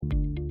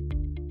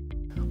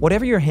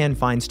Whatever your hand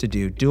finds to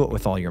do, do it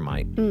with all your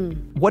might.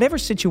 Whatever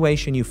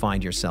situation you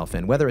find yourself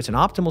in, whether it's an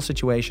optimal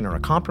situation or a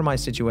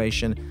compromised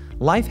situation,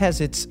 life has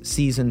its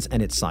seasons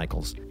and its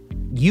cycles.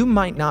 You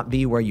might not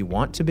be where you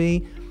want to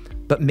be,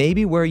 but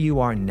maybe where you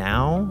are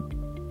now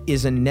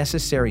is a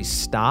necessary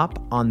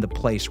stop on the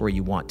place where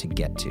you want to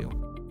get to.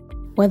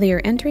 Whether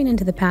you're entering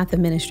into the path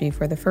of ministry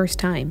for the first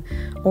time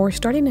or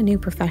starting a new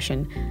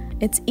profession,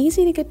 it's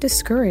easy to get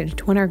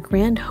discouraged when our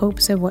grand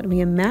hopes of what we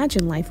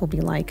imagine life will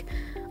be like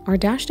are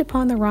dashed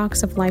upon the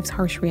rocks of life's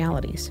harsh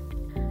realities.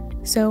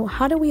 So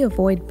how do we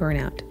avoid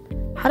burnout?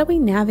 How do we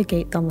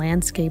navigate the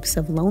landscapes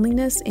of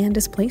loneliness and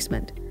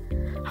displacement?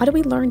 How do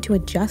we learn to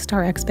adjust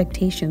our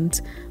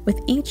expectations with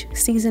each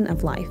season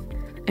of life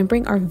and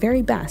bring our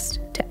very best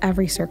to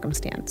every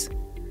circumstance?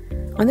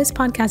 On this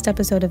podcast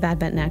episode of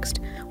Advent Next,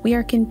 we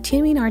are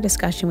continuing our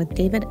discussion with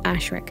David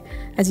Asscherick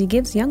as he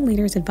gives young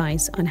leaders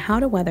advice on how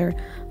to weather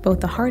both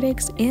the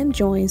heartaches and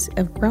joys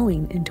of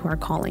growing into our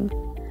calling.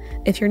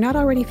 If you're not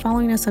already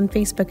following us on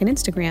Facebook and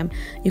Instagram,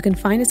 you can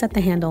find us at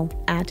the handle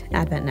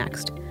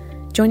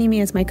 @AdventNext. Joining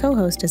me as my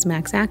co-host is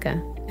Max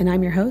Aka, and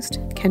I'm your host,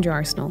 Kendra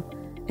Arsenal,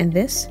 and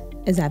this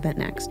is Advent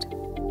Next.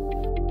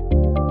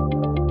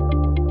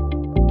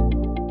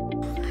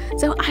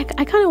 So I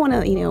kind of want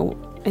to,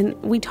 and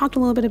we talked a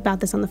little bit about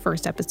this on the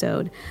first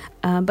episode,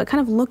 but kind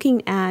of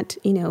looking at,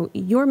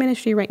 your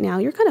ministry right now,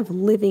 you're kind of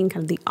living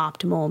kind of the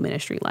optimal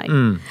ministry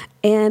life.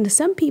 And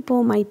some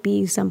people might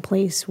be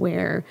someplace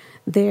where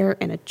they're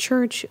in a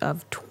church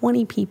of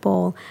 20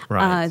 people.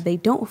 Right. They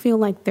don't feel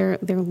like they're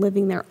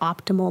living their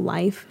optimal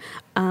life.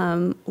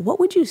 What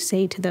would you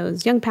say to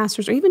those young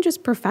pastors or even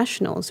just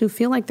professionals who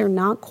feel like they're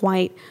not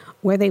quite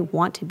where they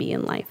want to be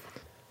in life?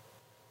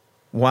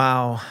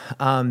 Wow.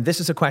 This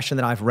is a question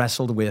that I've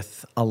wrestled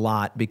with a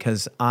lot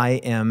because I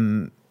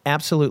am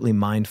absolutely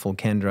mindful,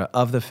 Kendra,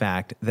 of the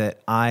fact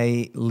that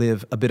I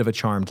live a bit of a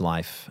charmed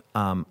life.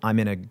 I'm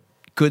in a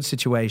good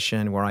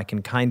situation where I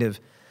can kind of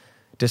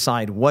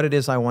decide what it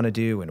is I want to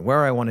do and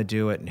where I want to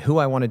do it and who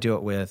I want to do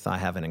it with. I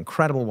have an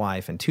incredible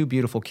wife and 2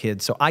 beautiful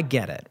kids, so I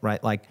get it,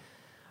 right? Like,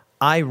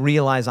 I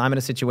realize I'm in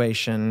a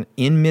situation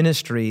in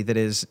ministry that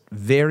is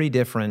very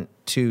different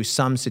to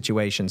some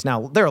situations.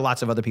 Now, there are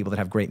lots of other people that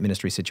have great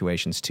ministry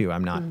situations too.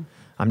 I'm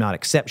not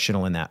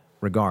exceptional in that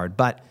regard.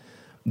 But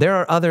there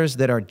are others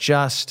that are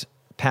just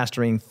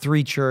pastoring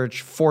 3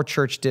 church, 4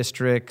 church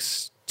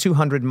districts,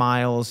 200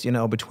 miles,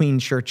 between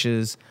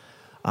churches.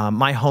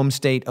 My home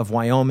state of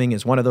Wyoming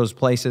is one of those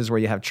places where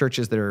you have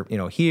churches that are,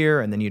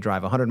 here, and then you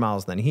drive 100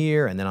 miles then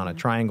here, and then on a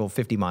triangle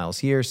 50 miles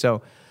here.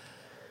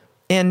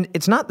 And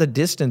it's not the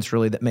distance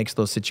really that makes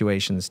those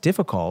situations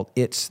difficult.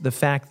 It's the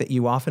fact that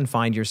you often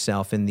find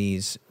yourself in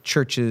these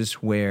churches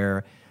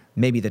where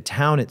maybe the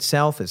town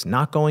itself is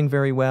not going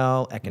very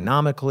well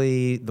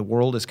economically, the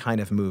world has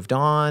kind of moved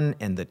on,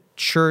 and the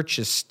church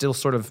is still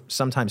sort of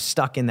sometimes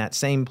stuck in that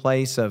same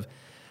place of,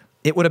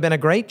 it would have been a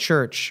great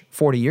church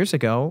 40 years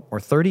ago or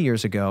 30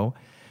 years ago.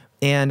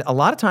 And a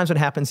lot of times what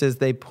happens is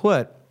they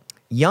put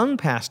young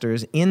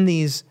pastors in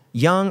these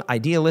young,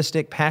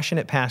 idealistic,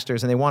 passionate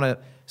pastors, and they want to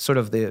sort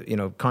of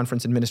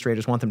conference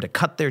administrators want them to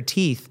cut their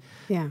teeth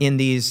in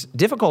these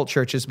difficult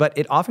churches, but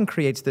it often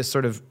creates this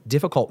sort of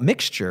difficult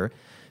mixture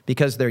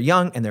because they're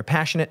young and they're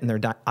passionate and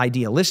they're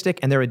idealistic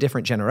and they're a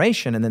different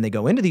generation, and then they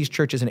go into these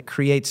churches and it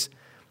creates,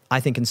 I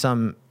think in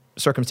some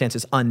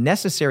circumstances,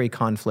 unnecessary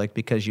conflict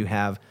because you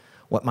have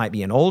what might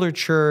be an older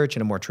church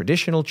and a more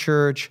traditional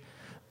church.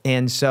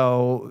 And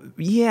so,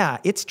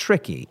 it's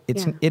tricky.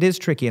 It is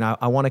tricky, and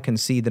I want to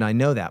concede that I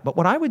know that. But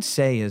what I would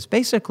say is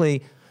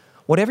basically,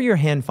 whatever your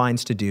hand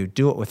finds to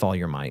do it with all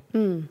your might.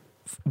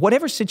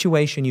 Whatever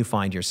situation you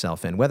find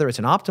yourself in, whether it's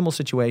an optimal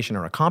situation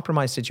or a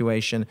compromised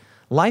situation,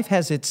 life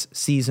has its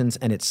seasons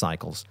and its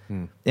cycles.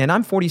 And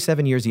I'm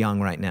 47 years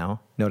young right now.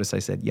 Notice I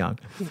said young.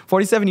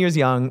 47 years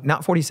young,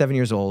 not 47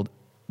 years old.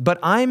 But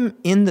I'm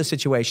in the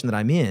situation that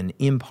I'm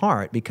in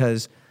part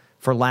because,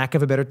 for lack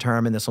of a better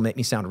term, and this will make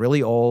me sound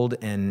really old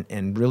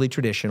and really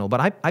traditional, but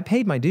I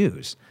paid my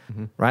dues,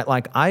 right?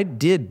 Like, I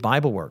did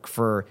Bible work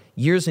for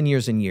years and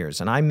years and years,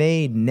 and I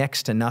made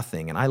next to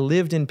nothing, and I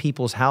lived in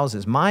people's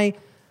houses. My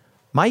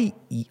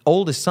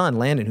oldest son,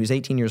 Landon, who's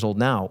 18 years old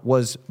now,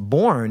 was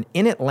born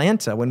in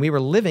Atlanta when we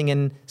were living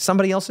in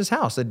somebody else's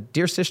house, a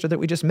dear sister that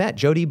we just met,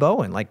 Jody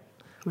Bowen. Like,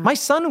 my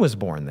son was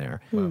born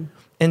there.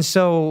 And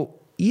so,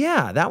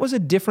 that was a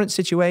different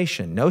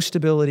situation. No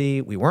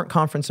stability. We weren't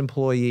conference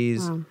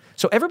employees.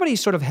 So everybody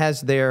sort of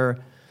has their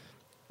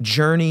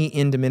journey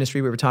into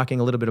ministry. We were talking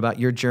a little bit about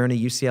your journey,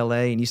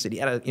 UCLA, and you said you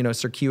had a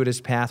circuitous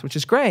path, which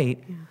is great.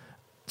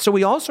 So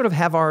we all sort of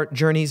have our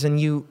journeys, and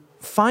you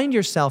find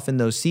yourself in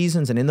those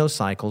seasons and in those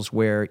cycles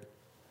where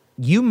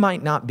you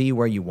might not be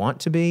where you want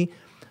to be,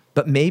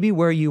 but maybe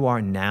where you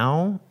are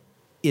now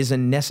is a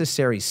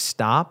necessary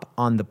stop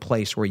on the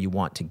place where you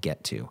want to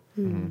get to.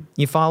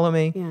 You follow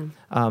me?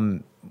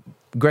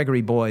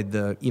 Gregory Boyd,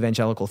 the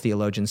evangelical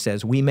theologian,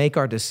 says, we make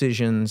our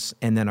decisions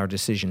and then our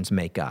decisions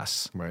make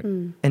us. Right.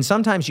 And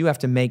sometimes you have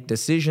to make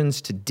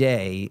decisions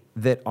today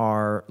that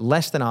are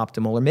less than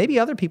optimal, or maybe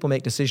other people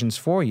make decisions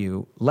for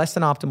you, less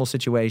than optimal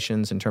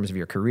situations in terms of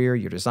your career,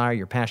 your desire,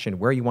 your passion,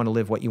 where you want to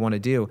live, what you want to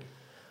do.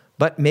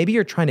 But maybe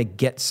you're trying to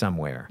get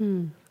somewhere.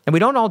 And we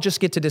don't all just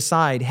get to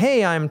decide,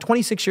 hey, I'm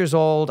 26 years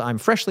old, I'm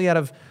freshly out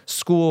of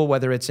school,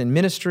 whether it's in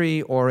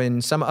ministry or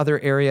in some other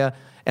area,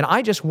 and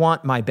I just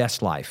want my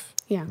best life.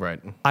 Yeah.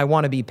 Right. I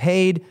want to be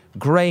paid,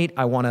 great.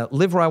 I want to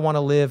live where I want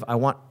to live.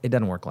 It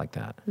doesn't work like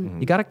that.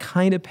 You got to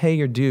kind of pay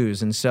your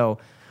dues. And so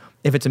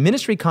if it's a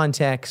ministry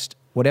context,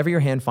 whatever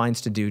your hand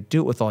finds to do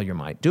it with all your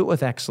might. Do it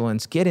with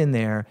excellence. Get in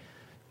there.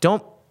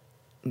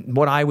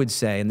 What I would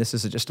say, and this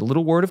is just a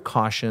little word of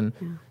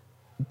caution,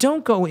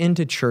 don't go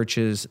into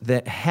churches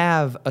that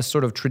have a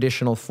sort of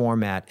traditional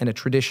format and a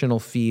traditional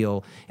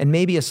feel and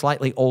maybe a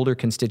slightly older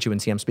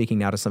constituency. I'm speaking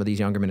now to some of these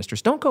younger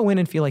ministers. Don't go in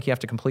and feel like you have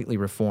to completely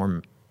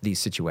reform these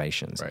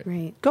situations.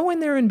 Right. Go in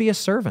there and be a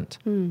servant.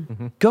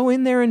 Go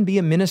in there and be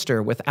a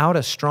minister without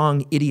a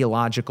strong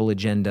ideological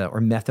agenda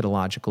or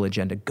methodological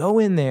agenda. Go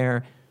in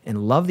there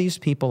and love these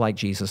people like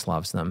Jesus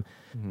loves them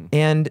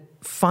and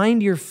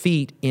find your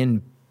feet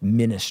in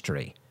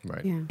ministry.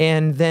 Right. Yeah.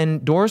 And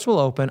then doors will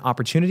open,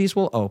 opportunities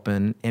will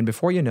open, and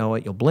before you know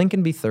it, you'll blink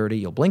and be 30,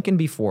 you'll blink and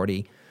be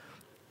 40,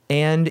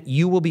 and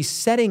you will be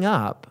setting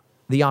up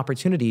the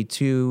opportunity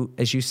to,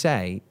 as you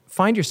say,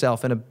 find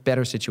yourself in a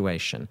better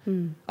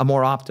situation, a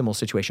more optimal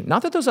situation.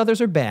 Not that those others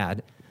are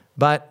bad,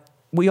 but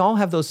we all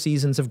have those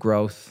seasons of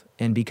growth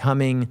and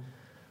becoming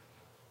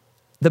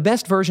the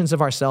best versions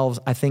of ourselves.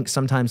 I think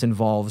sometimes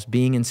involves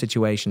being in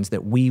situations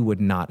that we would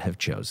not have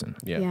chosen.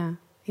 Yeah.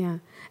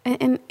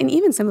 And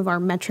even some of our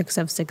metrics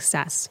of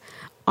success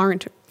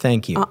aren't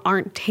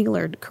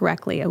tailored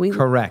correctly.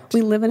 Correct.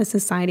 We live in a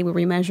society where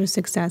we measure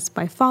success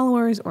by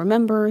followers or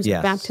members,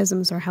 or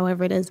baptisms, or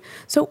however it is.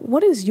 So,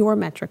 what is your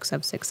metrics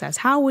of success?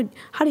 How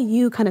do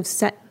you kind of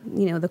set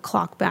the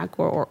clock back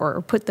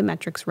or put the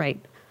metrics right?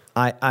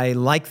 I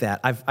like that.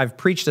 I've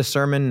preached a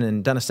sermon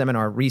and done a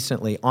seminar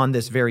recently on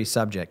this very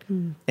subject,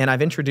 and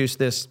I've introduced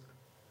this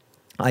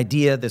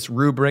idea, this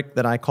rubric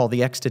that I call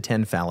the X to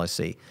 10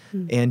 fallacy.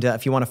 And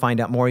if you want to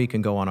find out more, you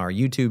can go on our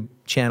YouTube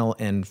channel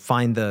and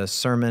find the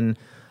sermon,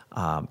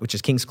 which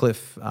is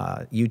Kingscliff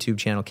YouTube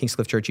channel,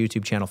 Kingscliff Church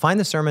YouTube channel. Find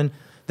the sermon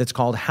that's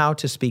called How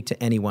to Speak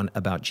to Anyone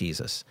About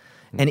Jesus.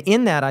 And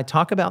in that, I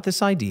talk about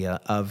this idea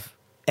of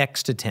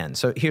X to 10.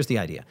 So here's the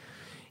idea.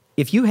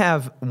 If you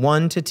have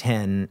 1 to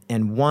 10,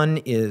 and 1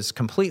 is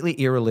completely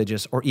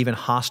irreligious or even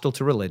hostile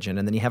to religion,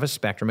 and then you have a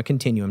spectrum, a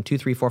continuum, 2,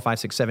 3, 4, 5,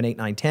 6, 7, 8,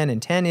 9, 10,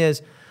 and 10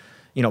 is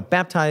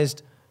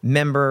baptized,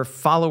 member,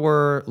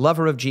 follower,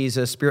 lover of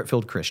Jesus,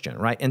 spirit-filled Christian,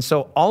 right? And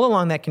so all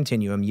along that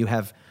continuum, you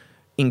have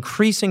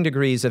increasing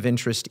degrees of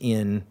interest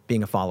in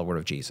being a follower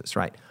of Jesus,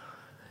 right?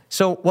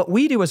 So what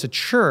we do as a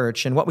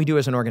church and what we do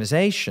as an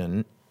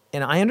organization,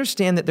 and I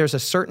understand that there's a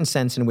certain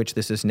sense in which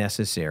this is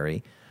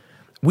necessary,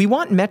 we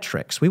want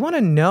metrics. We want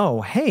to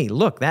know, hey,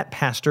 look, that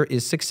pastor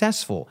is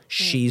successful.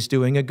 She's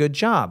doing a good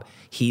job.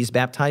 He's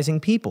baptizing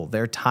people.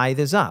 Their tithe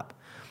is up.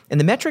 And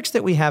the metrics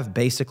that we have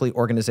basically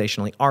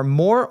organizationally are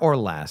more or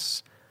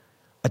less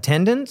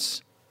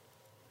attendance,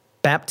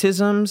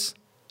 baptisms,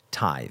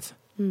 tithe.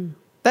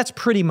 That's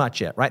pretty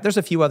much it, right? There's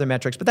a few other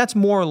metrics, but that's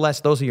more or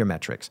less, those are your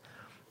metrics.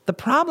 The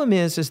problem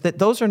is that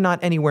those are not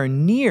anywhere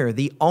near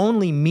the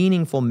only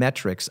meaningful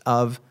metrics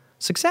of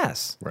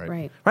success.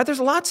 Right. There's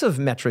lots of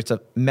metrics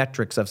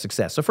of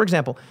success. So for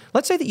example,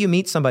 let's say that you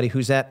meet somebody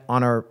who's on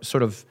our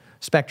sort of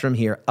spectrum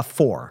here, a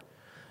 4.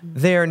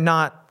 They're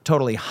not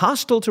totally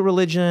hostile to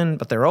religion,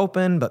 but they're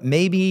open, but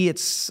maybe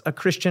it's a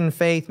Christian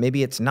faith,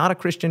 maybe it's not a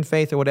Christian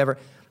faith or whatever,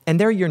 and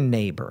they're your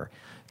neighbor.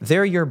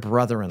 They're your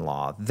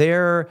brother-in-law.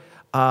 They're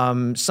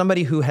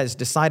somebody who has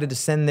decided to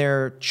send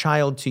their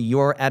child to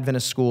your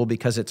Adventist school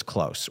because it's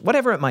close,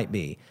 whatever it might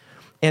be.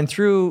 And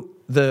through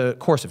the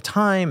course of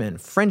time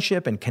and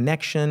friendship and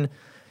connection,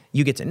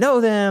 you get to know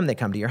them, they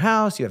come to your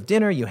house, you have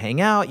dinner, you hang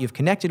out, you've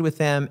connected with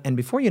them, and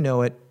before you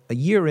know it, a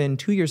year in,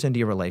 2 years into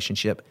your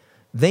relationship,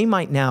 they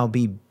might now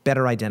be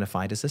better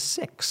identified as a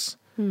 6,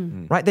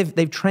 right?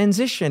 They've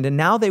transitioned, and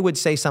now they would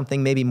say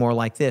something maybe more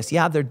like this.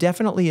 Yeah, there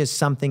definitely is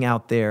something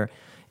out there,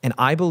 and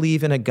I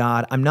believe in a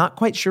God. I'm not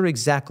quite sure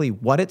exactly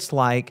what it's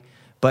like,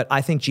 but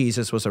I think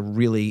Jesus was a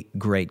really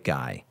great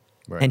guy,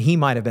 and he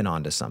might have been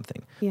onto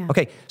something. Yeah.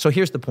 Okay, so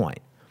here's the point.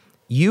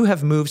 You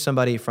have moved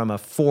somebody from a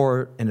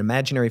 4, an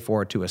imaginary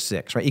 4, to a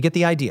 6, right? You get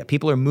the idea.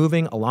 People are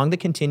moving along the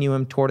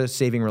continuum toward a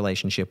saving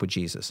relationship with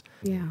Jesus.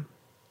 Yeah.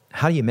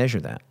 How do you measure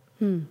that?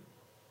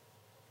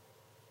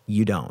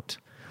 You don't.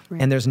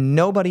 Right. And there's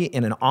nobody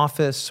in an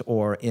office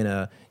or in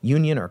a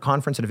union or a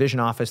conference or division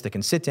office that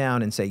can sit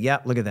down and say, yeah,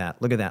 look at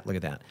that, look at that, look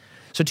at that.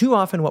 So too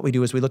often what we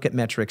do is we look at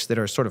metrics that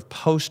are sort of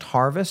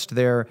post-harvest.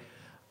 They're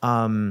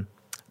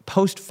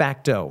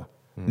post-facto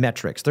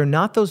metrics. They're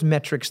not those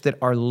metrics that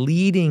are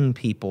leading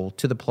people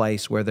to the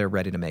place where they're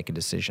ready to make a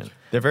decision.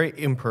 They're very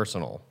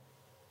impersonal.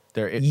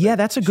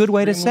 That's a good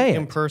way to say it.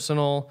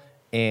 Impersonal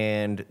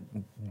and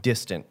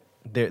distant.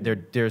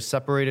 They're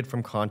separated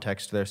from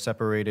context. They're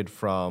separated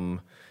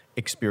from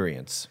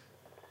experience.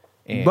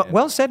 But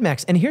well said,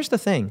 Max. And here's the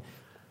thing.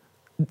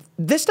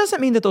 This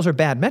doesn't mean that those are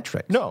bad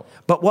metrics. No.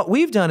 But what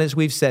we've done is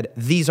we've said,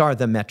 these are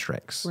the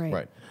metrics.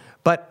 Right.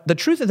 But the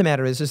truth of the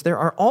matter is there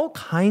are all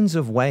kinds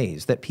of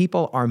ways that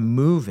people are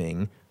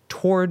moving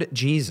toward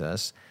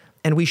Jesus,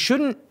 and we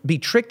shouldn't be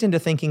tricked into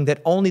thinking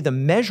that only the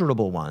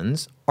measurable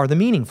ones are the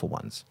meaningful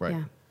ones. Right.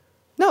 Yeah.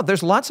 No,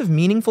 there's lots of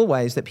meaningful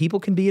ways that people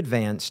can be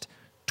advanced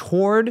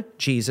toward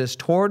Jesus,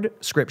 toward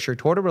Scripture,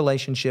 toward a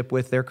relationship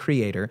with their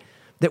Creator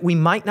that we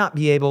might not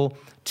be able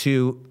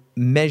to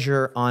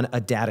measure on a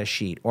data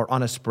sheet or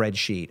on a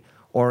spreadsheet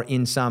or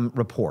in some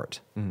report.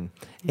 Mm-hmm.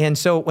 And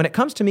so when it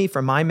comes to me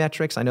for my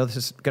metrics, I know this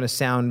is going to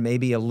sound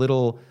maybe a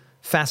little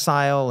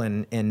facile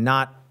and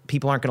not,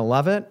 people aren't going to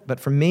love it, but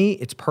for me,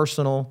 it's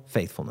personal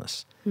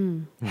faithfulness.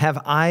 Mm-hmm.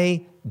 Have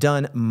I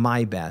done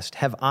my best?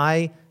 Have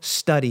I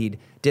studied?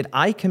 Did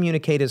I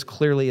communicate as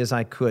clearly as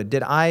I could?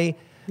 Did I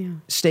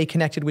stay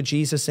connected with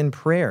Jesus in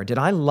prayer? Did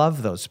I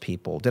love those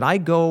people? Did I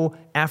go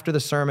after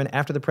the sermon,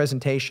 after the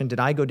presentation? Did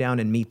I go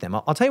down and meet them?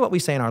 I'll tell you what we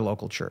say in our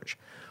local church.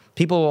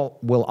 People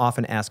will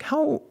often ask,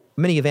 how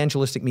many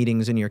evangelistic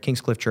meetings in your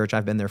Kingscliff Church?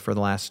 I've been there for the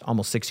last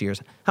almost 6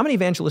 years. How many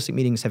evangelistic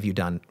meetings have you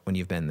done when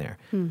you've been there?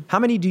 How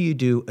many do you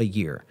do a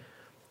year?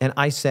 And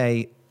I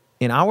say,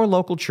 in our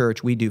local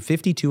church, we do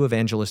 52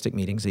 evangelistic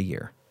meetings a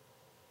year,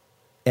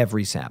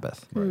 every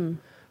Sabbath.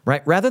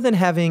 Right? Rather than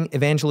having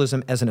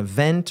evangelism as an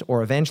event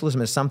or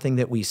evangelism as something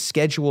that we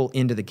schedule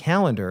into the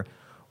calendar,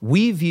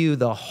 we view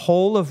the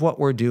whole of what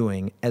we're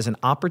doing as an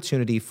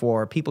opportunity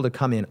for people to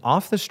come in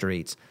off the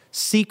streets,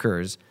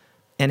 seekers,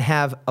 and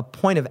have a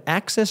point of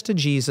access to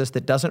Jesus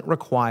that doesn't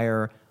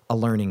require a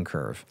learning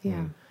curve.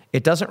 Yeah.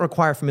 It doesn't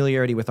require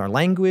familiarity with our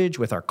language,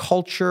 with our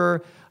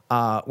culture,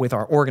 with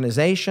our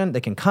organization.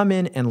 They can come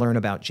in and learn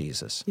about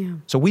Jesus. Yeah.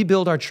 So we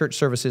build our church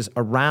services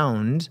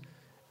around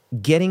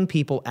getting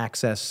people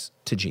access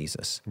to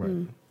Jesus.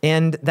 Right.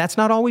 And that's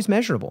not always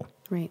measurable.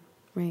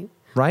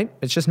 Right?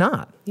 It's just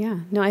not.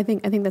 Yeah. No, I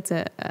think that's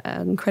an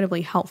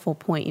incredibly helpful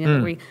point. You know,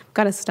 that we've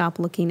got to stop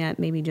looking at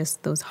maybe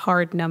just those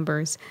hard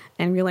numbers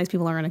and realize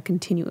people are on a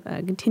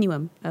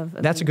continuum of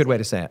That's a good way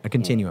to say it, a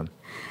continuum.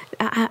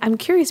 Yeah. I'm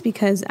curious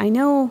because I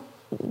know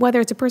whether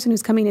it's a person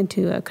who's coming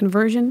into a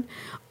conversion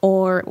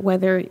or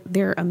whether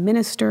they're a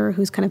minister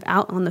who's kind of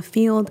out on the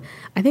field,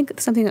 I think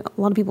something a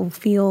lot of people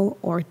feel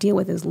or deal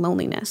with is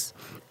loneliness.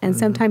 And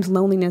sometimes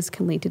loneliness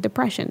can lead to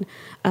depression,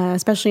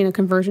 especially in a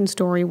conversion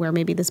story where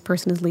maybe this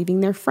person is leaving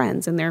their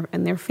friends and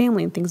their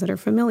family and things that are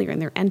familiar,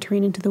 and they're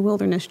entering into the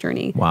wilderness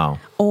journey. Wow.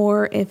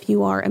 Or if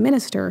you are a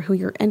minister who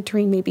you're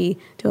entering maybe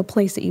to a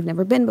place that you've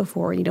never been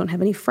before, and you don't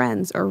have any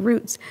friends or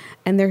roots,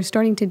 and they're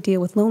starting to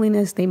deal with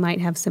loneliness, they might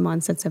have some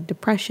onsets of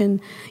depression.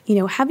 You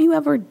know, have you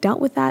ever dealt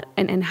with that?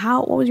 And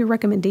what would your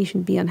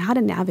recommendation be on how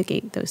to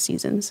navigate those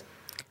seasons?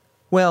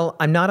 Well,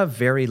 I'm not a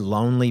very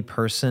lonely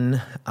person,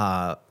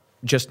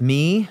 just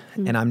me,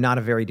 and I'm not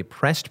a very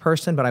depressed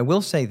person, but I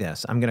will say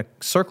this. I'm going to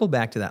circle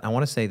back to that. I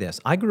want to say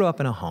this. I grew up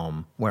in a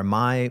home where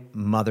my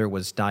mother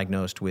was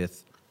diagnosed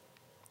with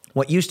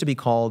what used to be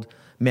called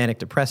manic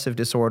depressive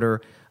disorder,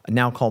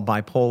 now called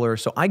bipolar.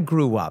 So I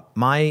grew up.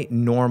 My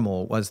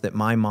normal was that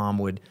my mom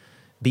would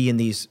be in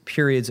these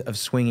periods of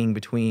swinging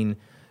between,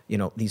 you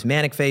know, these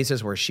manic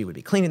phases where she would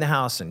be cleaning the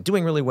house and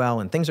doing really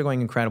well and things are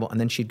going incredible, and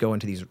then she'd go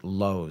into these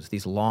lows,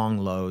 these long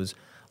lows,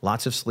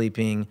 lots of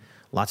sleeping,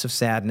 lots of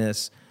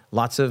sadness,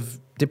 lots of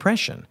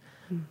depression.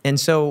 And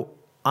so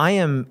I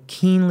am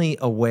keenly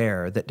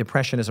aware that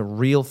depression is a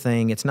real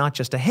thing. It's not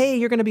just hey,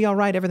 you're going to be all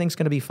right, everything's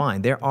going to be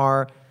fine. There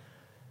are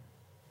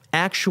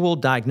actual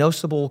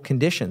diagnosable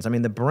conditions. I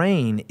mean, the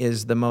brain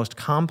is the most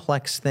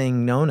complex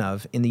thing known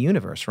of in the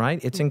universe, right?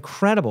 It's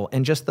incredible.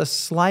 And just the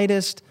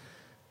slightest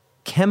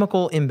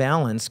chemical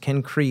imbalance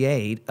can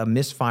create a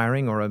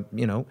misfiring or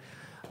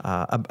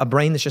a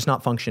brain that's just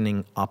not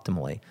functioning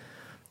optimally.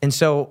 And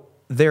so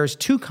there's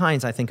two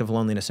kinds, I think, of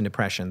loneliness and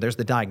depression. There's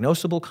the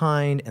diagnosable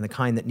kind and the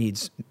kind that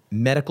needs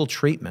medical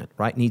treatment,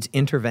 right? Needs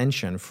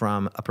intervention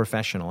from a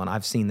professional, and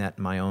I've seen that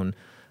in my own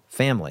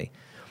family.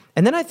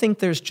 And then I think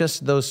there's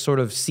just those sort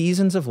of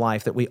seasons of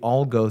life that we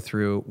all go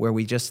through where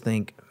we just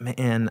think,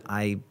 man,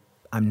 I'm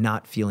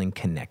not feeling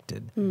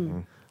connected.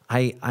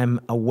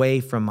 I'm away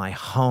from my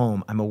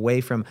home.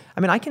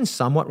 I can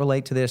somewhat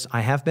relate to this.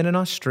 I have been in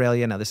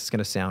Australia. Now, this is going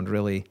to sound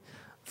really,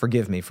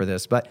 forgive me for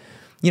this, but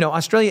you know,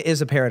 Australia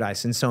is a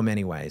paradise in so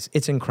many ways.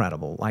 It's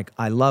incredible. Like,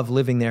 I love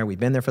living there. We've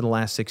been there for the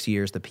last 6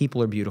 years. The people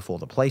are beautiful.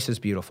 The place is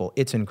beautiful.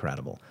 It's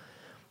incredible.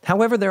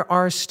 However, there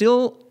are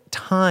still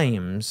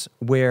times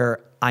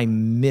where I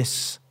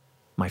miss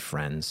my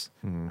friends.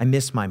 I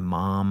miss my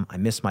mom. I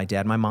miss my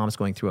dad. My mom's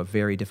going through a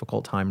very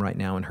difficult time right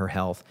now in her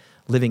health,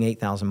 living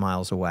 8,000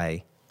 miles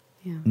away.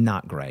 Yeah.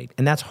 Not great.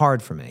 And that's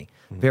hard for me,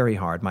 very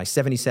hard. My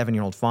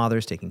 77-year-old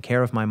father's taking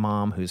care of my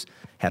mom, who's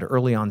had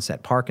early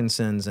onset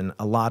Parkinson's and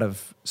a lot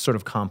of sort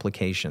of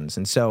complications.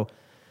 And so,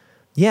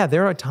 yeah,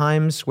 there are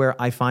times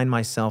where I find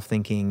myself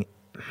thinking,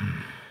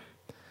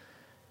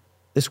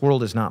 this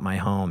world is not my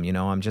home.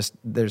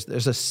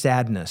 There's a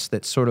sadness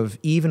that sort of,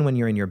 even when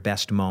you're in your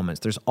best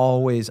moments, there's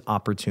always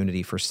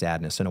opportunity for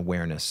sadness and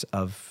awareness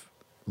of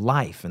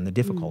life and the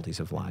difficulties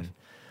of life.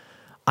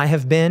 I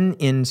have been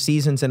in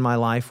seasons in my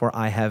life where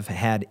I have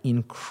had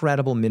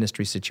incredible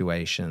ministry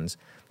situations,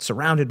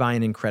 surrounded by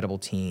an incredible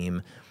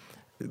team,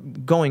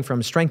 going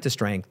from strength to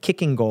strength,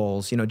 kicking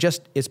goals,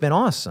 it's been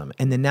awesome.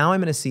 And then now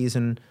I'm in a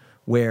season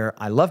where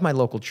I love my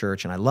local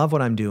church and I love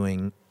what I'm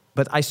doing,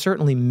 but I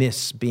certainly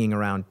miss being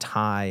around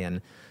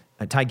Ty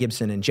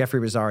Gibson and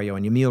Jeffrey Rosario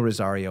and Yamil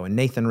Rosario and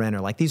Nathan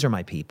Renner. Like, these are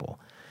my people.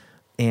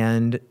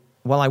 And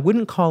while I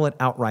wouldn't call it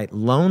outright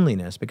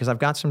loneliness, because I've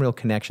got some real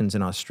connections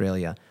in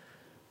Australia,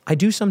 I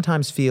do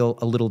sometimes feel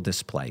a little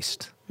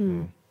displaced.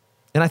 And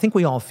I think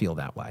we all feel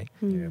that way.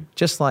 Yeah.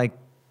 Just like,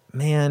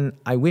 man,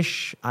 I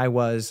wish I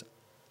was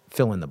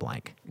fill in the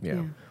blank.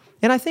 Yeah.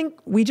 And I think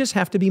we just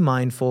have to be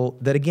mindful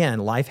that, again,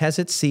 life has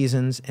its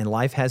seasons and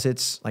life has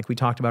its, like we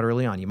talked about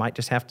early on, you might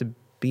just have to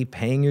be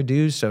paying your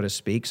dues, so to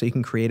speak, so you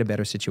can create a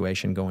better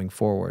situation going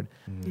forward.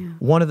 Yeah.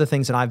 One of the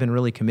things that I've been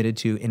really committed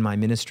to in my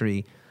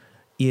ministry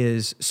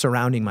is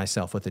surrounding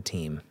myself with a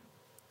team.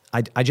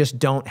 I just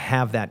don't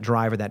have that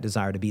drive or that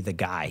desire to be the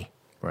guy,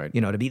 right?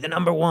 To be the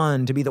number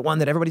one, to be the one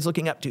that everybody's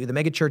looking up to, the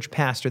megachurch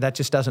pastor. That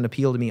just doesn't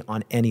appeal to me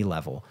on any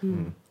level.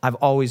 I've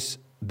always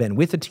been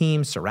with a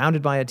team,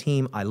 surrounded by a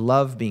team. I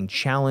love being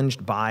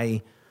challenged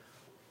by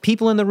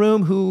people in the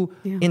room who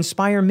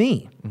inspire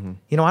me.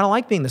 I don't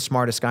like being the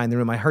smartest guy in the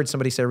room. I heard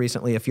somebody say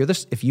recently,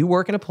 if you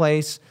work in a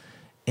place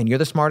and you're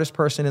the smartest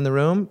person in the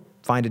room,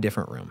 find a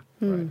different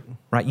room.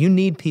 Right? You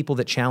need people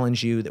that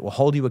challenge you, that will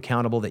hold you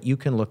accountable, that you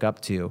can look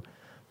up to.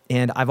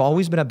 And I've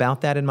always been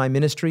about that in my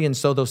ministry. And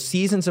so those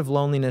seasons of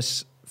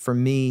loneliness for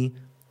me,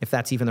 if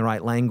that's even the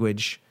right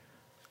language,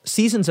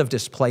 seasons of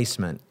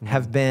displacement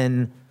have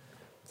been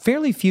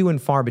fairly few and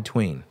far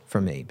between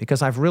for me,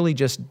 because I've really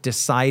just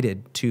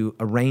decided to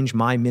arrange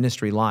my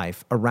ministry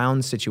life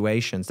around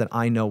situations that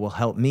I know will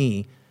help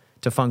me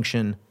to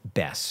function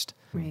best.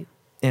 Right.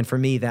 And for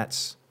me,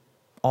 that's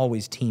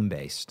always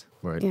team-based.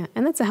 Right. Yeah,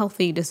 and that's a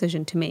healthy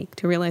decision to make,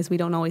 to realize we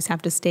don't always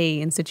have to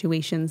stay in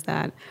situations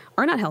that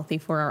are not healthy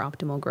for our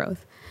optimal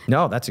growth.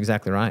 No, that's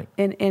exactly right.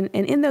 And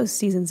in those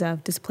seasons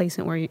of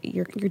displacement where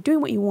you're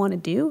doing what you want to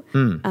do,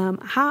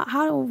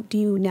 how do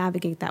you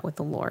navigate that with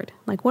the Lord?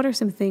 Like, what are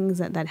some things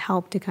that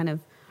help to kind of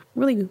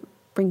really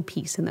bring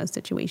peace in those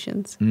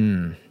situations?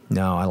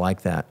 No, I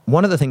like that.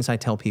 One of the things I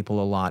tell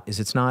people a lot is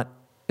it's not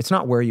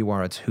where you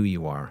are, it's who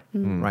you are.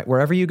 Right?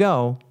 Wherever you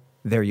go,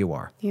 there you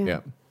are. Yeah.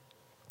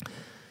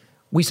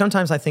 We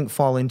sometimes, I think,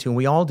 fall into, and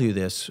we all do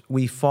this,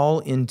 we fall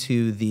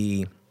into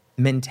the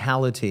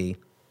mentality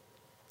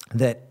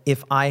that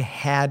if I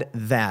had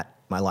that,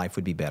 my life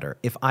would be better.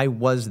 If I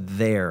was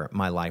there,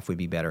 my life would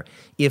be better.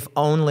 If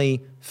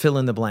only fill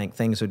in the blank,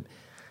 things would...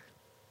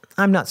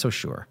 I'm not so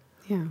sure.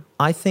 Yeah.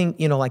 I think,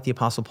 like the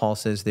Apostle Paul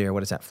says there,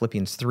 what is that,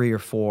 Philippians 3 or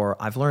 4,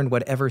 I've learned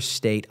whatever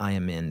state I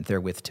am in,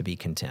 therewith to be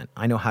content.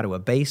 I know how to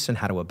abase and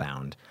how to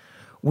abound.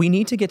 We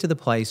need to get to the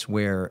place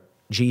where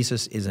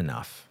Jesus is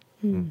enough.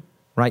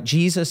 Right?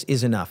 Jesus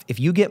is enough. If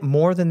you get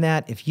more than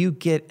that, if you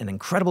get an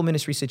incredible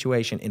ministry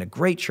situation in a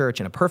great church,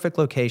 in a perfect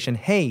location,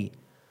 hey,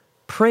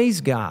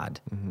 praise God.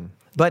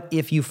 But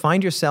if you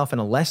find yourself in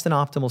a less than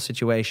optimal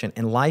situation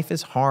and life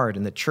is hard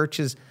and the church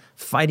is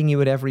fighting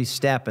you at every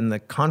step and the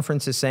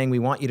conference is saying we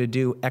want you to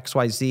do X,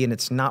 Y, Z and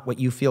it's not what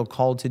you feel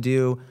called to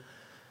do,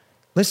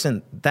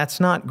 listen, that's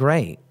not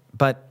great.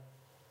 But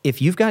if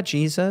you've got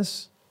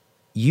Jesus,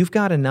 you've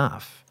got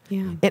enough.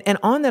 Yeah. And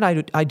on that,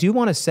 I do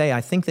want to say,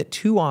 I think that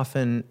too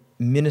often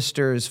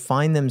ministers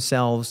find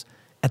themselves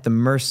at the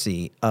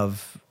mercy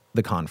of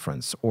the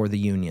conference or the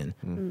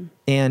union.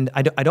 And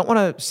I don't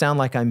want to sound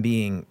like I'm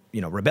being,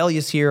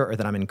 rebellious here or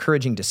that I'm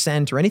encouraging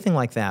dissent or anything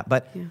like that.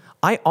 But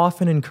I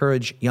often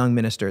encourage young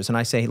ministers and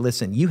I say,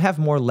 listen, you have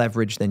more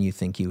leverage than you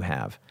think you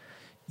have.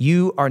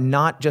 You are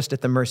not just at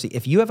the mercy.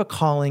 If you have a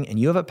calling and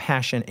you have a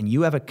passion and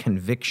you have a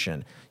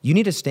conviction, you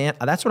need to stand.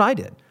 That's what I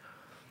did.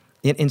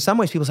 In some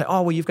ways, people say,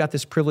 oh, well, you've got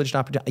this privileged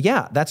opportunity.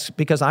 Yeah, that's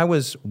because I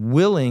was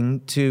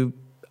willing to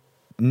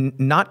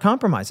not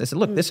compromise. I said,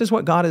 look, this is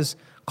what God has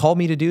called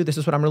me to do. This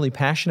is what I'm really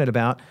passionate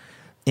about.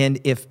 And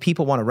if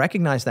people want to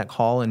recognize that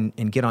call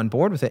and get on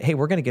board with it, hey,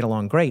 we're going to get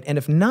along great. And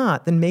if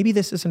not, then maybe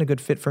this isn't a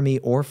good fit for me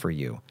or for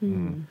you.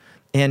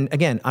 And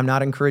again, I'm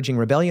not encouraging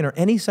rebellion or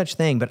any such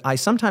thing, but I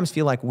sometimes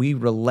feel like we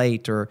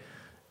relate, or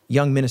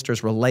young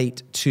ministers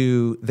relate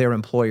to their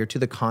employer, to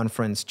the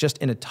conference, just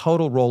in a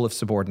total role of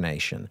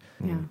subordination.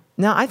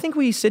 Now, I think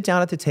we sit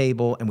down at the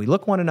table and we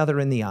look one another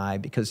in the eye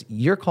because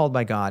you're called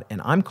by God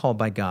and I'm called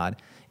by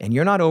God, and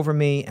you're not over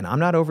me and I'm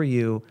not over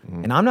you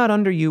and I'm not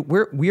under you.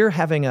 We're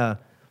having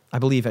I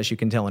believe, as you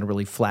can tell, in a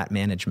really flat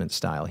management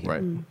style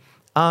here.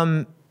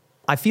 Right.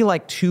 I feel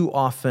like too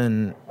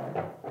often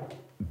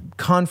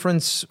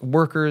conference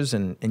workers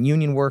and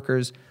union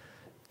workers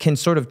can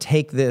sort of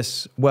take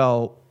this,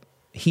 well,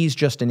 he's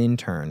just an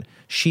intern,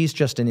 she's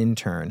just an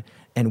intern,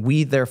 and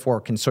we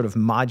therefore can sort of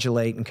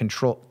modulate and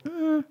control.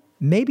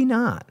 Maybe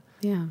not.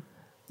 Yeah.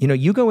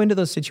 You go into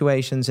those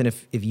situations, and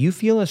if you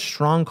feel a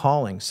strong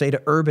calling, say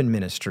to urban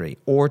ministry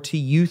or to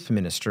youth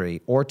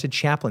ministry or to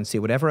chaplaincy,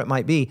 whatever it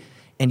might be,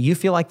 and you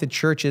feel like the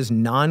church is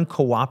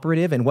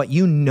non-cooperative in what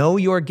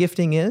your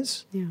gifting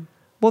is,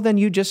 well, then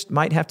you just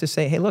might have to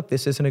say, hey, look,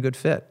 this isn't a good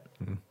fit,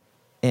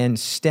 and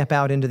step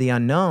out into the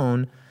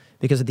unknown,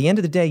 because at the end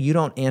of the day, you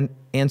don't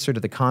answer to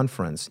the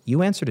conference.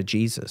 You answer to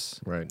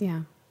Jesus. Right.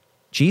 Yeah.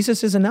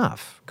 Jesus is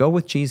enough. Go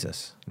with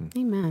Jesus.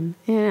 Amen.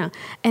 Yeah.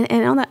 And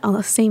on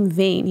the same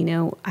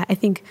vein, I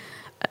think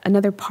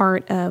another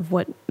part of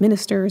what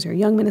ministers or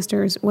young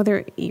ministers,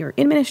 whether you're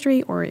in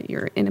ministry or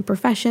you're in a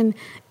profession,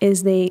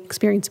 is they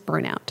experience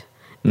burnout.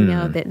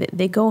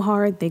 They go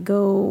hard, they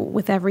go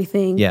with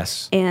everything.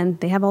 Yes. And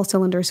they have all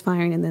cylinders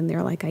firing, and then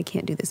they're like, I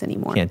can't do this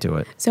anymore. Can't do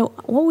it. So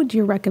what would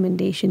your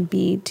recommendation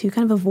be to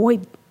kind of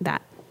avoid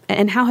that?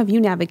 And how have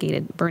you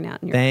navigated burnout?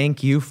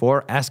 Thank you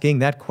for asking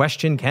that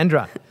question,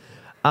 Kendra.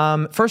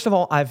 First of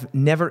all, I've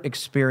never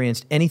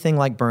experienced anything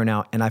like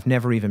burnout, and I've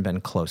never even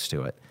been close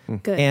to it.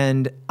 Good.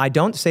 And I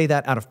don't say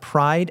that out of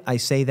pride. I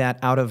say that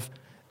out of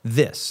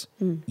this.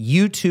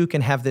 You too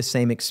can have this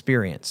same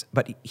experience.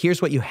 But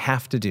here's what you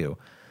have to do.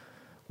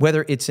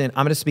 Whether it's I'm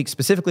going to speak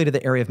specifically to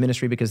the area of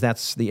ministry because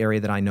that's the area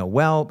that I know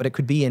well, but it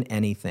could be in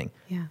anything.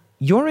 Yeah.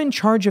 You're in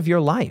charge of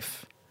your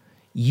life.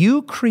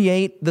 You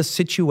create the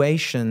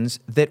situations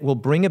that will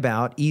bring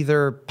about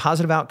either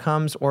positive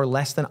outcomes or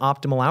less than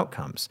optimal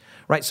outcomes,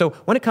 right? So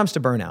when it comes to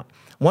burnout,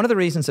 one of the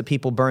reasons that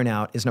people burn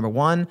out is, number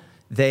one,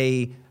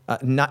 they,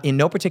 not in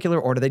no particular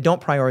order, they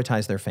don't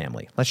prioritize their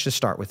family. Let's just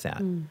start with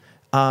that.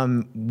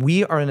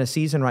 We are in a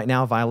season right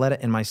now,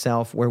 Violetta and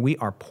myself, where we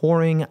are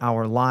pouring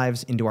our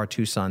lives into our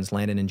two sons,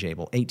 Landon and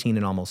Jabel, 18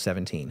 and almost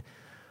 17.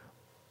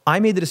 I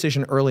made the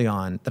decision early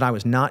on that I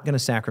was not going to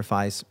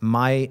sacrifice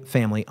my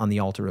family on the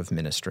altar of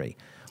ministry.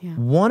 Yeah.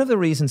 One of the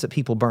reasons that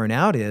people burn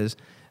out is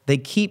they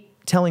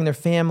keep telling their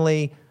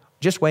family,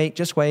 just wait,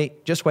 just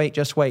wait, just wait,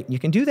 just wait. You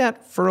can do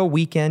that for a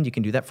weekend. You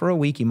can do that for a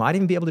week. You might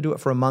even be able to do it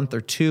for a month or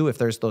two if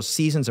there's those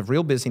seasons of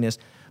real busyness,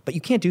 but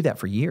you can't do that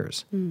for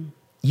years.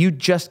 You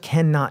just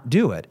cannot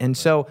do it. And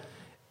so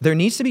there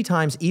needs to be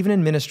times, even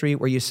in ministry,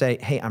 where you say,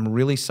 hey, I'm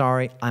really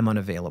sorry, I'm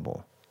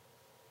unavailable.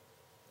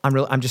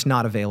 I'm just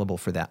not available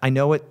for that. I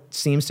know it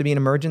seems to be an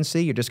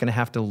emergency. You're just going to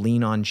have to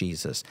lean on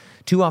Jesus.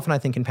 Too often, I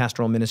think in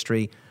pastoral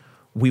ministry,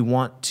 we don't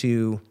want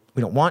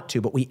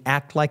to, but we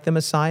act like the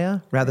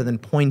Messiah rather than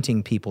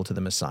pointing people to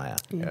the Messiah.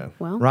 Yeah.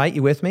 Well, right?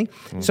 You with me?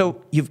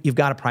 So you've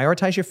got to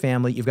prioritize your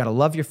family. You've got to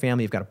love your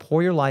family. You've got to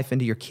pour your life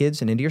into your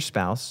kids and into your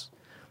spouse.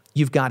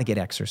 You've got to get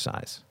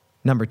exercise.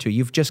 Number two,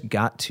 you've just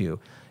got to.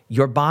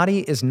 Your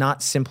body is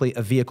not simply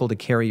a vehicle to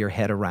carry your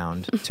head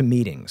around to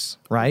meetings,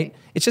 right?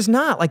 It's just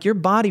not. Like your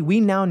body, we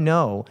now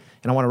know,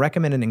 and I want to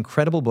recommend an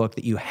incredible book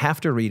that you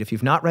have to read. If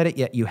you've not read it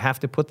yet, you have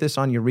to put this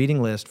on your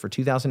reading list for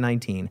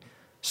 2019,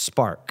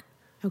 Spark,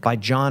 by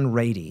John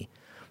Rady.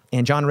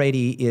 And John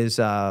Rady is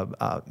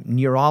a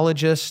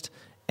neurologist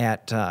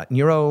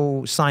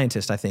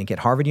neuroscientist, I think, at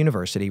Harvard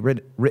University,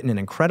 written an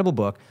incredible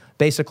book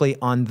basically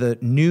on the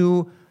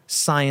new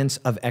science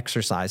of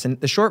exercise.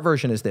 And the short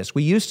version is this.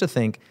 We used to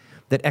think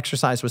that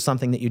exercise was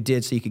something that you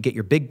did so you could get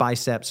your big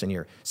biceps and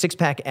your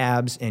six-pack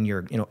abs and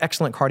your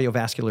excellent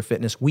cardiovascular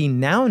fitness. We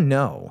now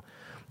know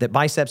that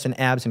biceps and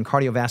abs and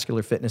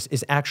cardiovascular fitness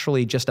is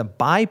actually just a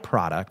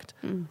byproduct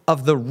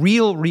of the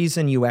real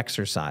reason you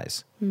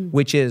exercise,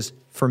 which is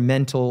for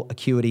mental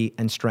acuity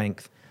and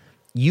strength.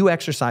 You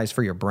exercise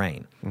for your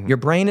brain. Your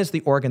brain is the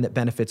organ that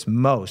benefits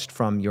most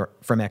from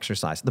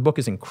exercise. The book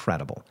is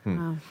incredible.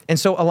 Wow. And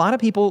so a lot of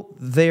people,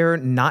 they're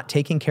not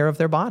taking care of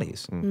their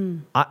bodies.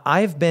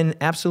 I've been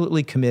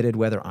absolutely committed,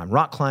 whether I'm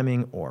rock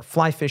climbing or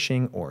fly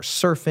fishing or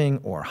surfing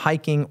or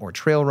hiking or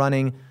trail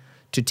running,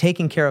 to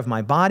taking care of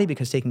my body,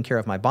 because taking care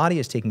of my body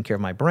is taking care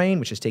of my brain,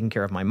 which is taking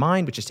care of my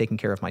mind, which is taking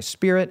care of my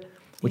spirit,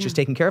 which is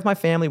taking care of my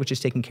family, which is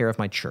taking care of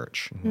my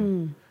church.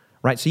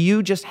 Right? So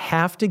you just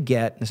have to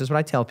this is what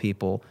I tell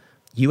people,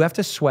 you have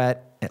to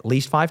sweat at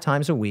least 5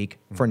 times a week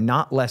for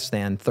not less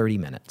than 30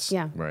 minutes.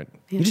 Yeah. Right.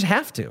 Yeah. You just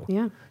have to.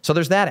 Yeah. So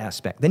there's that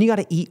aspect. Then you got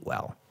to eat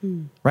well.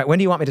 Right? When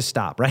do you want me to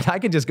stop? Right? I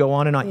could just go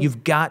on and on.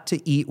 You've got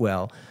to eat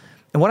well.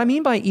 And what I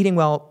mean by eating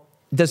well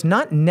does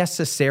not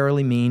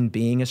necessarily mean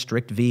being a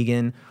strict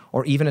vegan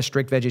or even a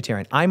strict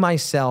vegetarian. I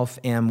myself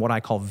am what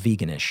I call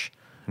veganish.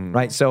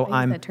 Right? So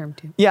I use that term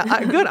too.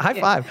 Yeah, good. High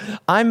five.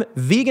 I'm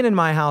vegan in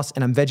my house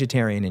and I'm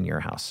vegetarian in your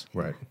house.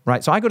 Right.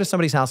 Right. So I go to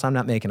somebody's house, I'm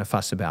not making a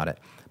fuss about it.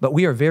 But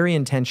we are very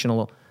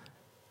intentional.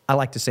 I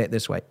like to say it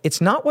this way. It's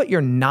not what you're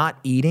not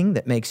eating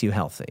that makes you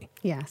healthy.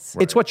 Yes.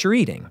 It's what you're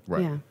eating.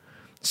 Right. Yeah.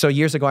 So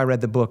years ago, I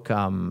read the book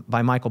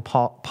by Michael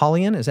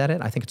Pollan. Is that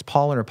it? I think it's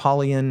Pollan or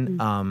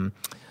Pollan,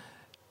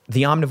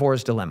 The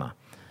Omnivore's Dilemma.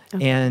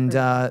 Okay. And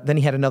then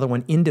he had another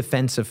one, In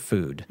Defense of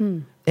Food.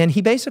 And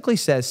he basically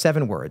says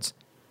 7 words.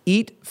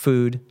 Eat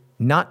food,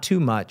 not too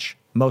much,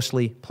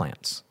 mostly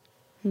plants.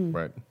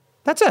 Right.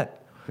 That's it.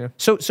 Yeah.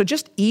 So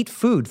just eat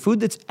food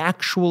that's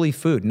actually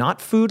food,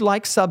 not food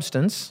like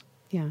substance,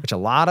 which a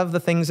lot of the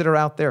things that are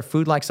out there,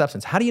 food like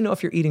substance. How do you know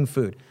if you're eating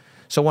food?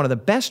 So one of the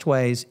best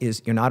ways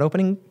is you're not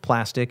opening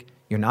plastic,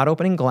 you're not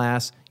opening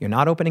glass, you're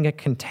not opening a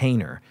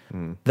container.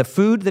 The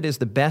food that is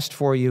the best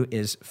for you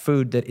is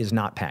food that is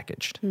not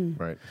packaged.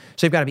 Right.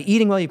 So you've got to be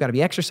eating well, you've got to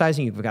be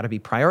exercising, you've got to be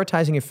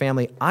prioritizing your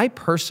family. I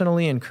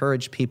personally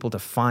encourage people to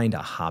find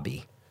a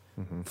hobby.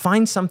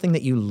 Find something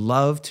that you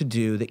love to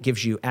do that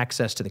gives you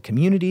access to the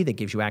community, that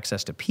gives you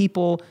access to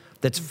people,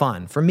 that's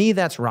fun. For me,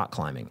 that's rock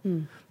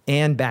climbing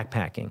and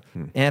backpacking.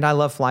 And I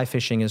love fly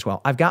fishing as well.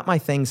 I've got my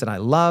things that I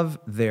love.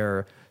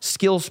 They're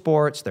skill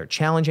sports. They're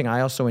challenging. I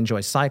also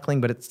enjoy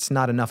cycling, but it's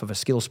not enough of a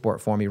skill sport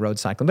for me, road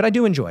cycling. But I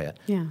do enjoy it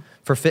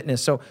for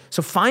fitness. So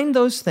find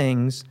those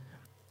things,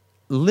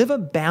 live a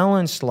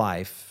balanced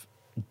life,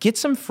 get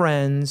some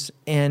friends,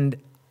 and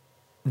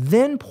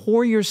then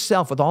pour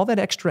yourself with all that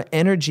extra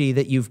energy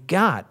that you've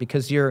got,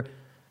 because you're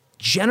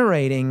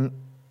generating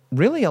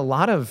really a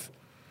lot of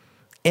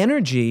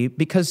energy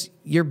because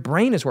your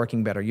brain is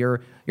working better,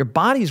 your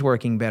body's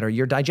working better,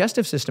 your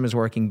digestive system is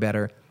working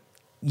better.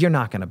 You're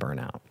not going to burn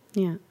out.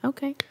 Yeah.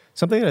 Okay.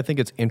 Something that I think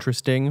it's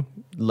interesting,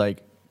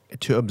 like,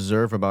 to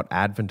observe about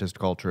Adventist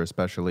culture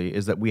especially,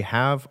 is that we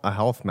have a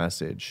health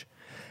message,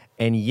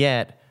 and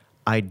yet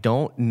I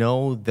don't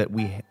know that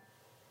we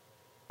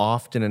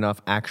often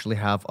enough actually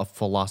have a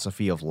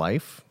philosophy of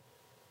life,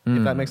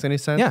 if that makes any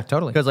sense. Yeah,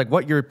 totally. Because, like,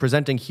 what you're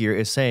presenting here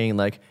is saying,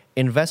 like,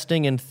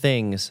 investing in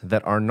things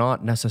that are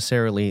not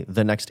necessarily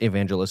the next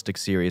evangelistic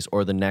series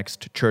or the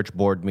next church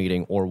board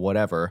meeting or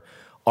whatever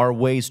are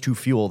ways to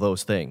fuel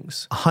those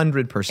things.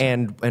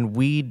 100%. And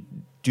we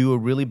do a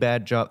really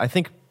bad job. I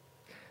think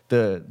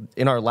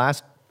in our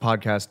last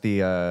podcast,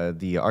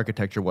 the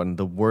architecture one,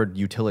 the word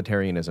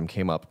utilitarianism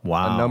came up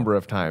a number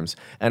of times.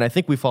 And I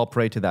think we fall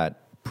prey to that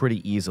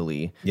pretty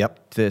easily.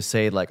 Yep. To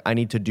say, like, I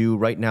need to do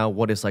right now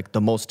what is, like,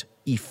 the most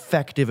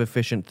effective,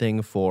 efficient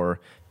thing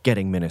for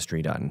getting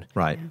ministry done.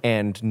 Right.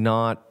 And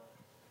not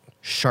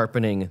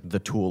sharpening the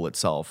tool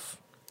itself.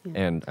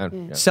 And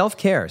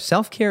Self-care.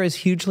 Self-care is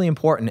hugely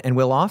important, and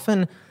we'll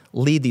often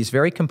lead these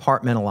very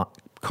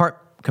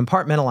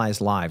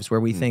compartmentalized lives where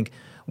we think,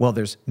 well,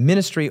 there's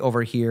ministry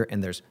over here,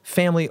 and there's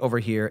family over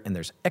here, and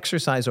there's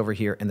exercise over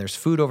here, and there's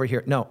food over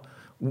here. No,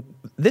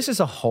 this is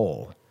a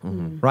whole,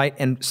 right?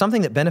 And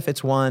something that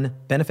benefits one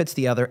benefits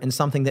the other, and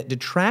something that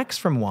detracts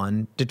from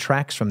one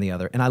detracts from the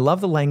other. And I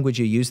love the language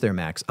you use there,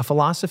 Max, a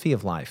philosophy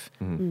of life,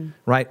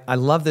 right? I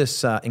love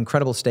this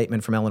incredible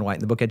statement from Ellen White in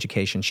the book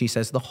Education. She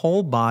says, the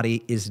whole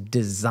body is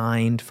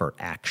designed for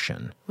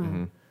action.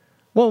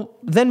 Well,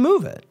 then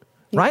move it.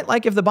 Right?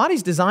 Like, if the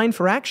body's designed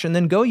for action,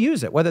 then go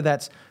use it, whether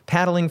that's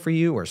paddling for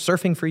you or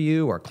surfing for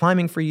you or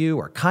climbing for you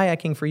or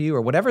kayaking for you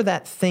or whatever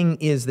that thing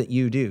is that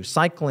you do.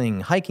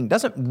 Cycling, hiking,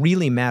 doesn't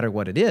really matter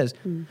what it is.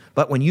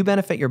 But when you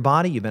benefit your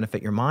body, you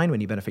benefit your mind.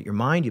 When you benefit your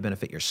mind, you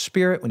benefit your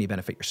spirit. When you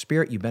benefit your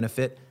spirit, you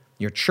benefit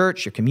your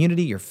church, your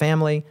community, your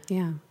family.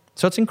 Yeah.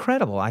 So it's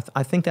incredible.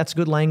 I think that's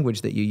good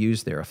language that you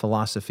use there, a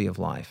philosophy of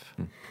life.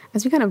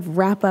 As we kind of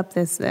wrap up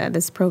this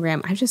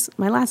program,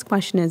 my last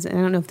question is, and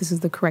I don't know if this is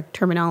the correct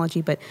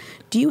terminology, but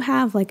do you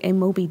have, like, a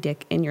Moby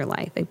Dick in your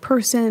life, a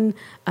person,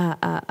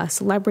 a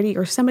celebrity,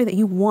 or somebody that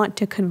you want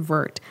to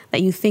convert,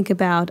 that you think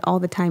about all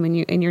the time, and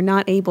you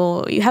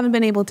haven't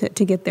been able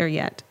to get there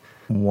yet?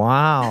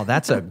 Wow,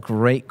 that's a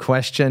great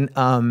question.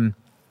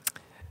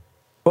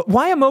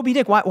 Why a Moby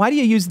Dick? Why do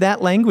you use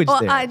that language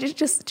there? Well,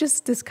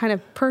 just this kind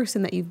of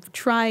person that you've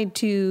tried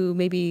to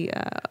maybe,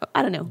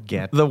 I don't know.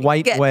 Get. The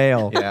white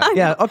whale.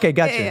 Yeah, okay,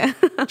 gotcha. Yeah.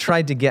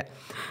 Tried to get.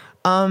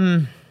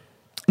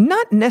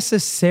 Not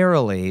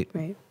necessarily.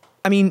 Right.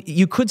 I mean,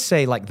 you could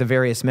say, like, the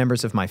various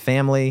members of my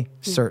family.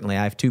 Certainly,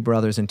 I have 2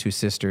 brothers and 2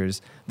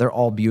 sisters. They're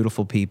all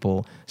beautiful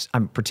people.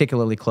 I'm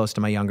particularly close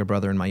to my younger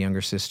brother and my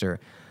younger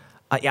sister.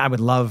 I would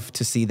love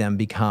to see them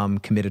become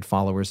committed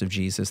followers of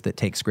Jesus that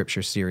take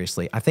Scripture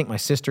seriously. I think my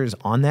sister's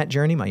on that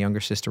journey, my younger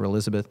sister,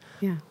 Elizabeth.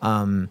 Yeah.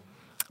 My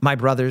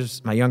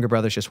younger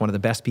brother's just one of the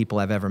best people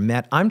I've ever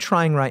met. I'm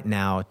trying right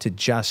now to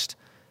just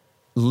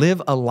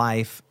live a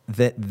life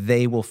that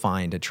they will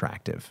find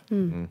attractive,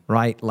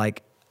 right?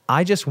 Like,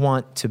 I just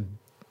want to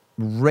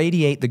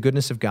radiate the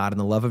goodness of God and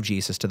the love of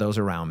Jesus to those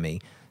around me,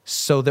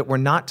 so that we're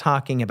not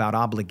talking about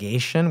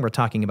obligation, we're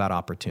talking about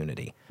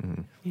opportunity.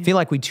 I feel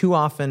like we too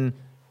often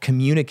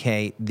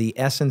communicate the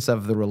essence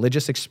of the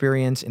religious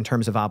experience in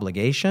terms of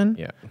obligation.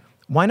 Yeah.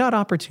 Why not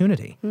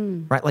opportunity?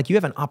 Right? Like, you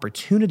have an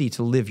opportunity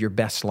to live your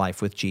best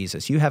life with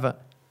Jesus. You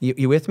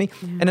with me?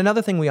 And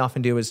another thing we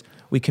often do is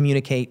we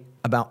communicate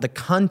about the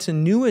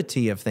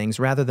continuity of things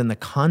rather than the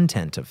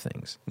content of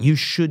things. You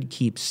should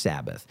keep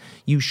Sabbath.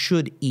 You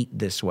should eat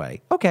this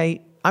way.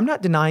 Okay, I'm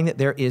not denying that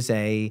there is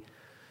a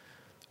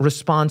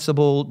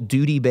responsible,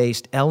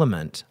 duty-based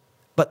element,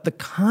 but the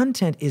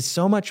content is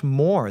so much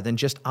more than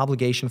just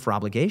obligation for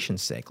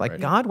obligation's sake.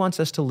 Like, God wants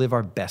us to live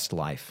our best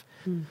life.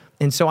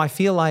 And so I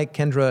feel like,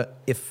 Kendra,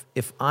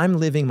 if I'm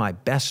living my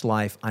best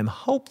life, I'm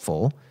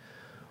hopeful,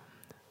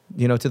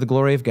 to the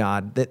glory of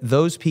God, that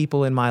those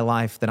people in my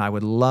life that I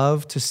would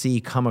love to see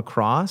come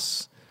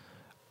across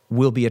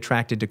will be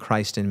attracted to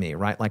Christ in me,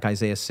 right? Like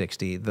Isaiah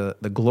 60,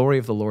 the glory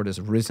of the Lord is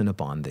risen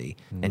upon thee,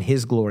 and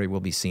his glory will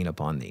be seen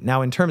upon thee.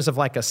 Now, in terms of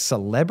like a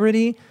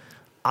celebrity,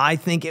 I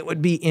think it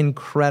would be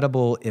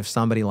incredible if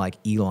somebody like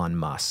Elon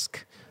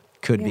Musk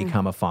could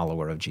become a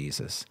follower of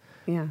Jesus.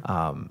 Yeah.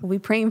 We'll be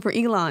praying for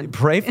Elon.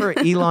 Pray for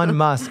Elon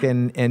Musk,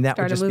 and that Start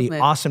would just a be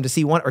movement. awesome to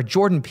see. Or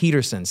Jordan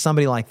Peterson,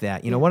 somebody like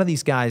that. You know, one of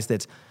these guys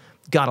that's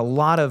got a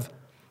lot of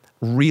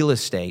real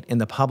estate in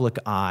the public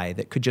eye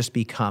that could just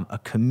become a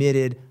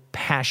committed,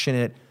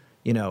 passionate,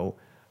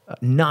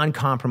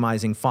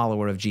 non-compromising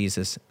follower of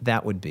Jesus.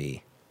 That would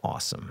be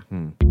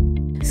awesome.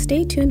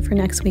 Stay tuned for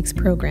next week's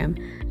program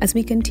as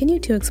we continue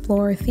to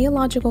explore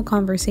theological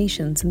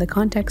conversations in the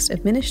context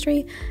of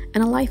ministry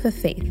and a life of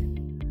faith.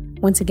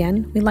 Once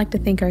again, we'd like to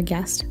thank our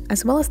guest,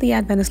 as well as the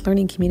Adventist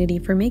Learning Community,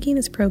 for making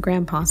this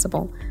program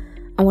possible.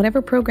 On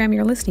whatever program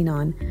you're listening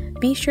on,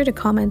 be sure to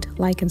comment,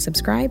 like, and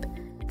subscribe.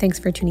 Thanks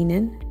for tuning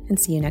in, and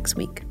see you next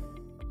week.